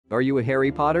Are you a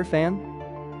Harry Potter fan?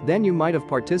 Then you might have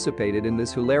participated in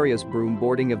this hilarious broom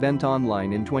boarding event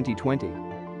online in 2020.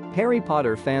 Harry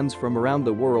Potter fans from around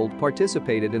the world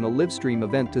participated in a livestream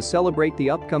event to celebrate the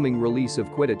upcoming release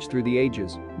of Quidditch Through the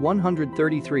Ages.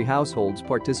 133 households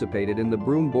participated in the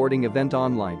broom boarding event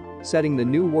online, setting the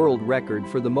new world record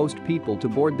for the most people to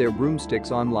board their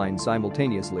broomsticks online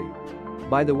simultaneously.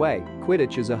 By the way,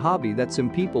 Quidditch is a hobby that some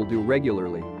people do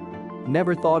regularly.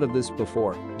 Never thought of this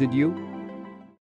before, did you?